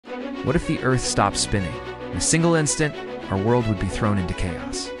What if the Earth stopped spinning? In a single instant, our world would be thrown into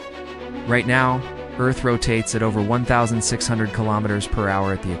chaos. Right now, Earth rotates at over 1,600 kilometers per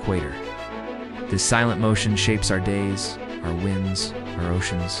hour at the equator. This silent motion shapes our days, our winds, our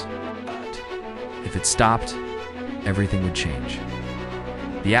oceans. But if it stopped, everything would change.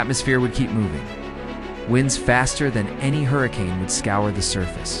 The atmosphere would keep moving. Winds faster than any hurricane would scour the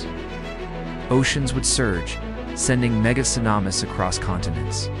surface. Oceans would surge, sending mega tsunamis across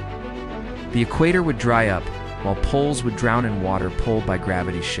continents. The equator would dry up, while poles would drown in water pulled by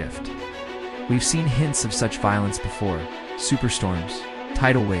gravity's shift. We've seen hints of such violence before: superstorms,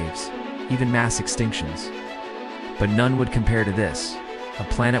 tidal waves, even mass extinctions. But none would compare to this, a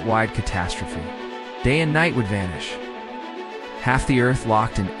planet-wide catastrophe. Day and night would vanish. Half the Earth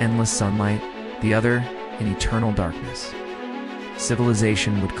locked in endless sunlight, the other in eternal darkness.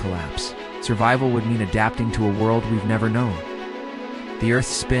 Civilization would collapse. Survival would mean adapting to a world we've never known. The Earth's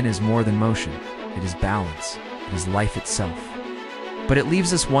spin is more than motion. It is balance. It is life itself. But it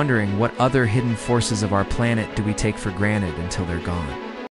leaves us wondering, what other hidden forces of our planet do we take for granted until they're gone?